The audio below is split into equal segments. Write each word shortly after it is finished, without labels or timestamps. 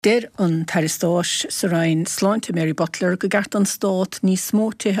Der an taristáis sa rain sláinte Mary Butler go gart an stát níos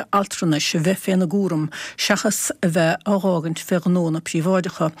smótithe altrana se bheith féna gúram seachas a bheith ágágant feganóna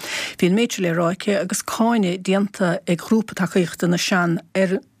príváidecha. Bhíon méidir le ráice agus cáine dianta ag grúpa tacaíochta na sean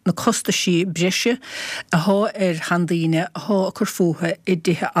na costaí breise a há handaíine a há chur fuatha I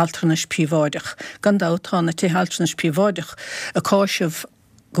dithe altranas príváidech. Gandá na tithe altranas príváidech a cáisih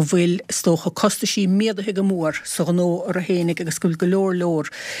go bhfuil stócha costaí méadathe go mór sa nó ar a hénig agus gúil go leor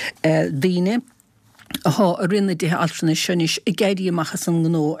daoine há a rinne dithe altranas sinis I gairí amachchas an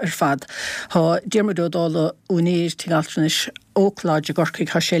gó ar fad. Tá dearmadódála únéir tí altranas ócláid a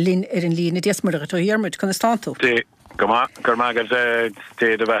gorcaigh há sé linn ar an lína déasmar agatá dhearmid chun stántú. Gur mágad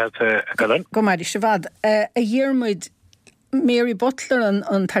téad a bheithe galan. Go maidir se bhd. A dhearmid Mary Butler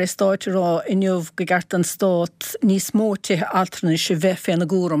an taristáte rá inniuh go gart an stát níos mótithe altranas se bheith féna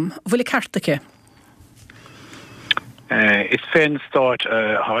gúram. Bhfuil cartacha? Is féin stát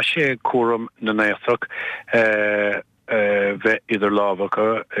há sé cuaram na néasach bheith idir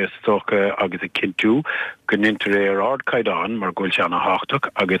lábhacha stocha agus a cinú go nintar ardcaidán mar gúil se anna háach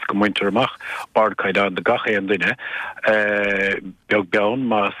agus go muintear amach ardcaidán de gachéan duine beag beann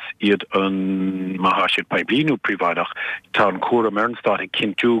más iad an maithisiid peblínú príváidach tá an cuaram ar an stát a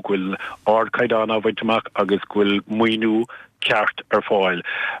cinú gúil ardcaidán a bhaintach agus gúil muoinú ceart ar fáil.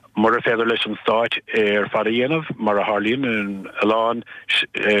 Mar a féidir leis an stáit ar fad a dhéanamh mar a Harlín an aláin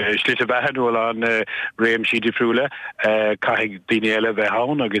slite bheithe nó aláin réim siad difriúla caithigh daoine eile bheith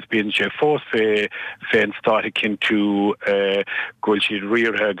ann agus bíonn sé fós féin stáit a cinú gúil siad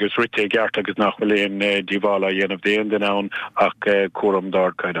riortha agus rite geart agus nach bhfuil éon díbhála dhéanamh déon den ann ach cuaram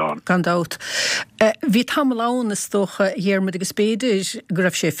d'ardcaidán. Gandát. Bhí tamil ann is tócha dhearmid agus béidir go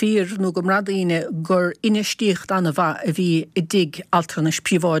raibh sé fíor nó go mradaíine gur inistíocht anna bheith a bhí I dig altranas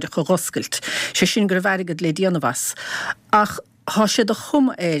príváideach a goscailt. Sé sin gur bharigad le díanamhas. Ach há sé do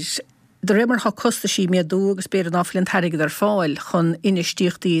chum de rémar há costaí méadú agus béir an áflinn tarigad ar fáil chun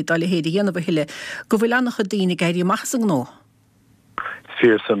inistíochtaí dá le héad dhéanamh hiile. Go bhfuil annach a daoine gaiirí amachchas an gná?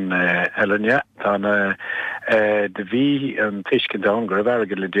 Fearsan Helena tána de bhí an tuiscin dá gur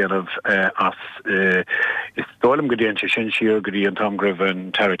bharigad le déanamh as is dólam go dtéann sé sin siar go dtí an tam gribh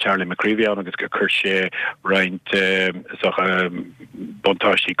an Tara Charlie McCreevy an agus go chur sé roint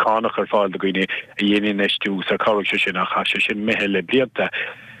bontáistí cánach ar fáil do gine a dhéanaine neistú sa cabhaigh sé sin a chaise sin mithí le blianta.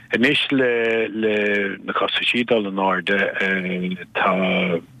 Inis le na costaídal an áde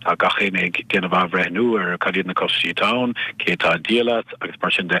tá gachénig déanamh bhreithnú ar cadíad na costaí tán, cé tá díalat agus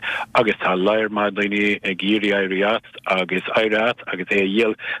mar sin de agus tá leir má daoine ag géirí éiriat agus éiriat agus é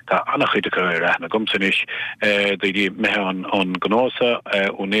dhéal tá annach chuide go na gomsanis daoine methe an gnása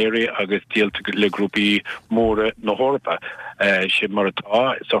ónéiri agus díalta le grúpaí móra na Hórpa. Si mar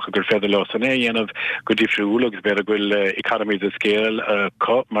atá socha gur féidir lá san dhéanamh go difriúla agus beir a gúil economies of scale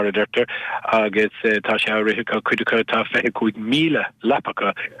có mar a deirtar agus tá sé áirithe chuidecha tá 5,000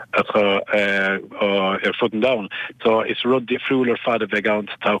 lepacha ar fud an domhan. So is rud difriúil ar fad a bheith gant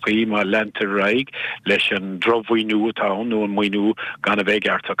táchaí má lenta raig leis an dromhhaoinú atá nó an muoinú gan a bheith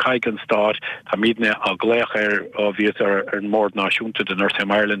geart a caiig an stát tá mídne a gléach ar bhíos ar an mór náisiúnta den Northern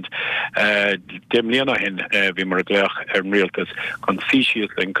Ireland dim líana hin bhí mar a gléach ar an rialtas chun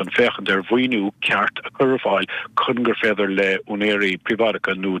físiúling chun fechan ar bhaoinú ceart a curfáil chun gur féidir le únéirí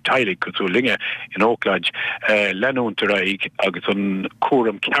príváidecha nó tailig cosú linge in Óclaid leanúnta raig agus an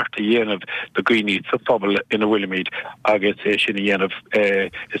cuaram ceart a dhéanamh do gcuoine sa phobal ina bhuilimid agus sin a dhéanamh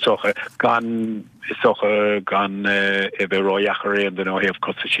is socha gan bheith ráiachar réon den áhéamh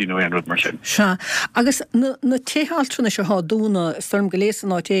costaí nó aon rud mar sin. Se. Agus na tithe altranas se há dúna storm go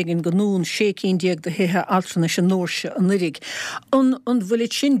lésan áit éigean go nún sé cén déag de tithe altranas an nóirse an nirig. An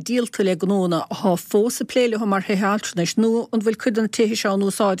bhfuil sin díalta le gnóna há fósa pléile ho mar tithe altranas nó an bhfuil chuid an tithe se an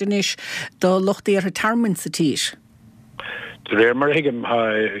úsáidirnis do lochtaíar tarmin sa tír. Réir mar hiigem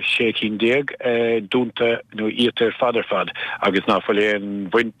ha sé cín déag dúnta nó ítar fad agus ná fáil éon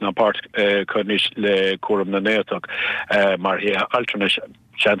bhaint na páirt chunis le cuaram na néatach mar hé altranas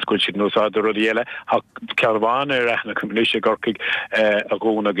seanscoil siad nósáidir rud eile ha cearbháin ar na cumníise gorcaigh a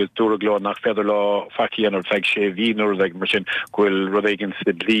gún agus dúra glóin nach féidir lá faciíon ar feig sé bhíonúir ag mar sin ghuiil rud éigean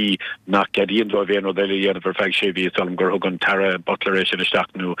sa lí nach gadíon dó bhéon ó déile dhéanamh ar feig sé bhí salam gur thugann Tara Butler sin isteach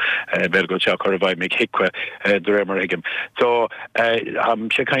nó beirgóil se chu bhaid méid hicwe do réir mar hiigem. So ham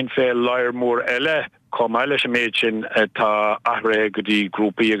sé caint fé leir mór eile com eile sem méid sin tá ahra go dtí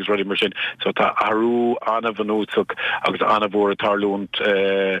grúpaí agus rudí mar sin, so tá ahrú anna bhanúsach agus anna bhór tarlúnt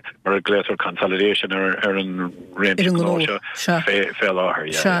mar a gléasar consolidation ar an réim fé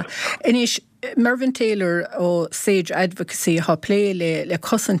láthir. Inis Mervyn Taylor ó Sage Advocacy ha plé le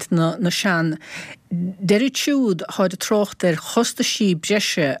cosint na sean. Deir siúd há de trocht chosta sí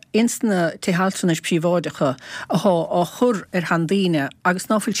breise insna tehaltanis príváidecha a chur handíine agus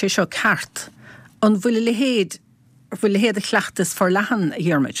náfuil sé seo ceart. An bhfuil le héad a chleachtas for lehan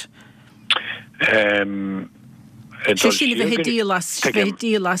dhearmid. Sin bheit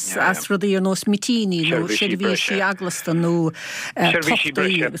dílas as rudí ar nós mitíní nó sirvísí aglastan nó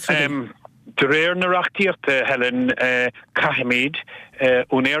de réir na rachtíochta Helen Cahamid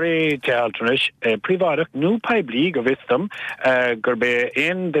unéri tealtanis privádach nó peblií go bhistam gur be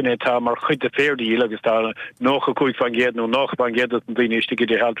ein den tá mar chuid a férdíl agus tá noch a cúig van géad nó noch van géad an dtíiste go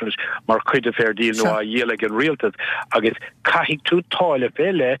tealtanis mar chuid a férdíl nó a dhéleg an rialtas agus caihig tú táile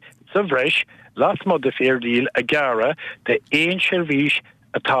féle sa bhreis las mo de férdíl a gara de ein servís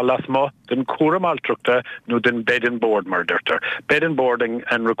atá las mo den cuam altrachta nó den bed and board murderter. Bed and boarding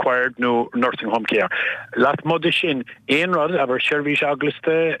and required no nursing home care. Las mo de sin ein rod aber servís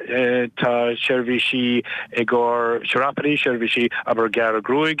aglasta tá servísi egor sharapari servísi aber gara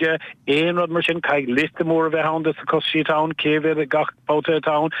gruige ein rod mar sin kaig liste mór bheit handa sa cosí town céve a gach bouta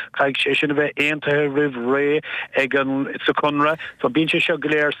town kaig sé sin bheith einta riv ré ag an secunra so bín se seo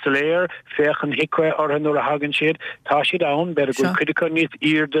gléir saléir fechan hicwe or an a hagan siad tá si down ber a good critical nit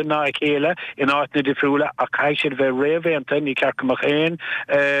írde na chéile in áitna difriúla a caiig siad bheith réhhéanta ní cearcamach éin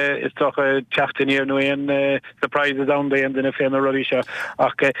is toch teachtaníir nó éon surprises down the end in a féna ruí se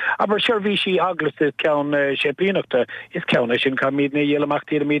ach aber servísí aglas is ceann sé bíachta is ceanna sin cá míad na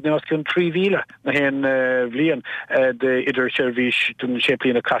dhélamachtaí a míad na osciún 3 mhíle na hen bblion de idir servís dún sé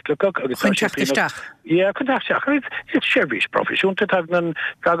bliana catlaach agus it's servís profisiúnta tag nan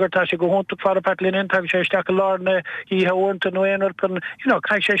gagartá sé go hónta fara petlín tag sé steach a lárna í haúnta nó éonar pan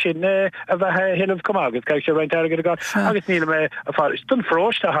caiig sé sin a bheit hiilmh com agus caiig sé reinint agad agus níl me a far dun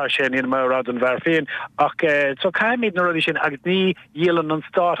frósta th sé níl me rad an bhar féin ach so caiimid na rudí sin agus ní díalan an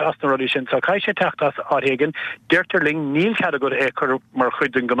stát as na rudí sin so caiig sé teachtas áhégan deirtarling níl cead a go écur mar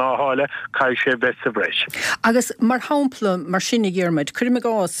chuid an gnáháile caiig sé bheith sa bhreis. Agus mar hámpla mar sinna dhearmid chuir me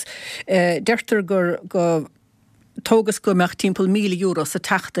gás deirtar go tógas go meach timppel €1,000,000 sa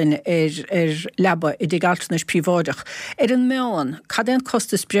teachtain leba I digaltanis príváideach. An meán, cad an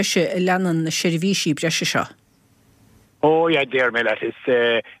costas breise I leanan na servísí breise seo? Ó, ja, déir mé leis is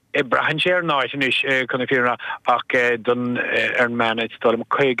brahan sér náisinis chuna fíorna ach dun an manid stolum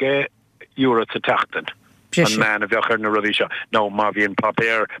 €50 sa teachtain. An man a bheochar na rudí seo. No, má bhíon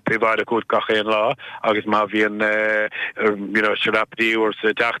papéir príváide cút gachéon lá, agus má bhíon serapdí or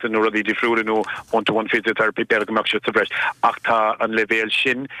sa teachtain na rudí difriúla nó one-to-one physiotherapy beag amach se sa bhreis. Ach tá an levéil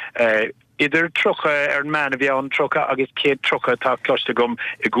sin idir trocha an man a bheann trocha agus céad trocha tá cloiste gom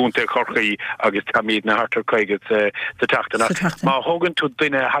I gúnta chorchaí agus tá míad na hartar chuige sa teachtain. Má thugann tú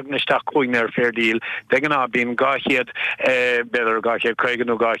duine hagnisteach chuig ar férdíl de ganná bíon gáchiad beidir gáchiad chuige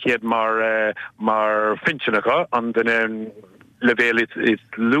nó gáchiad mar finsenacha an den levéil is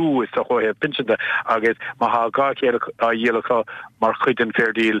lú is a chuir pinchanta agus má ha gáchiad a dhéalacha mar chuid an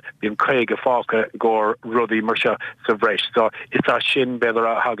férdíl bíon chuige fácha gur rudí mar se sa bhreis. So is a sin beidir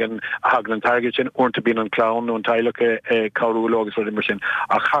a hagan an target sin ornta bíon an clown nó an tailecha cabhrú agus rudí mar sin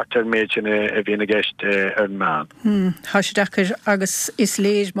a chartar méid sin a bhíon a gceist ar an man. Tá sé dechar agus is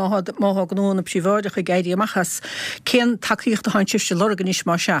léir má gnóna príváideach a gaiirí amachchas cén takeíocht a haintifse lorgan is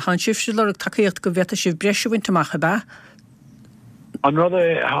mar se haintifse lorg takeíocht go bheta sibh breisiúintach ba. An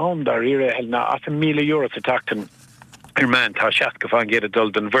rudde hound dar ire helna as €1,000,000 sa teachtain ar man tá seacht go fan géad a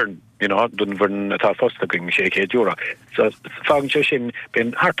dul den bhirn dun bhirn atá fosta go sé €100. So fágan sé sin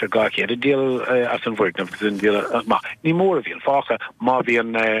ben hartar gáchi a díal as an bhirn agus an díal ní mór a bhíon fácha má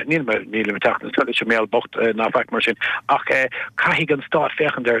bhíon níl me teachtain tuile sé méall bocht ná feic mar sin ach caithigh an stát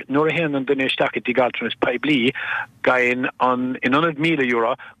fechan der nuair a héan an duine isteach i digaltanis peblií gain an in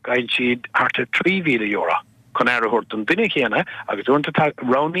 €100,000 gain siad hartar €3,000. Con hort an duine chéine agus únta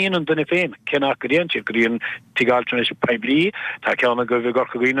raníon an duine féin cinach goíon si goíon tigaltanis peblií tá ceanna go bh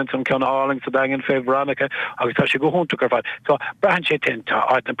gorchaíine san ceanna áling sa dagan féhránacha agus tá sé go húnta gur fáid. So brehan sé tinta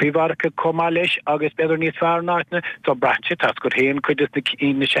áit na príváracha comá leis agus beidir níos fear náitna so brehan sé tas go héon chuidir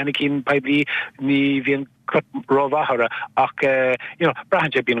na sena cín peblií ní bhíon róhahara ach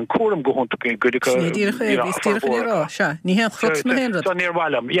brehan sé bíon an cuam go húnta goidecha ní hé chut na héad. So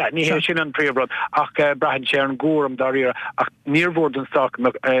níorhhailm, ní hé sin an príomhrad ach brehan sé an gúram daríir ach níorhór an stach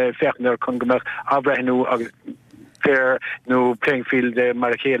fechnar chun gomach abrehanú agus fair no playing field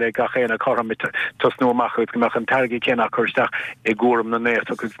marchéle gachéna chom tos no machut gemach an targi kenna kurstach e gorum na ne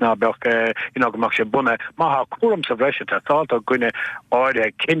so na bech gemach se bunne ma ha quorum sa vresha tá gunne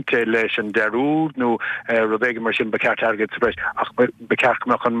áide kinte leis an derúd no robege mar sin bekar target fresh ach bekar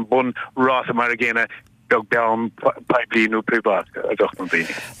gemach an bun ras mar géine down pipeline privat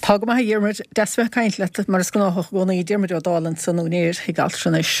Tá go dhéirmid desbeh caiint le mar go nach gona í ddíirmid dálan san únéir i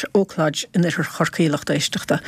galtranis óláid in chorcílacht éisteachta.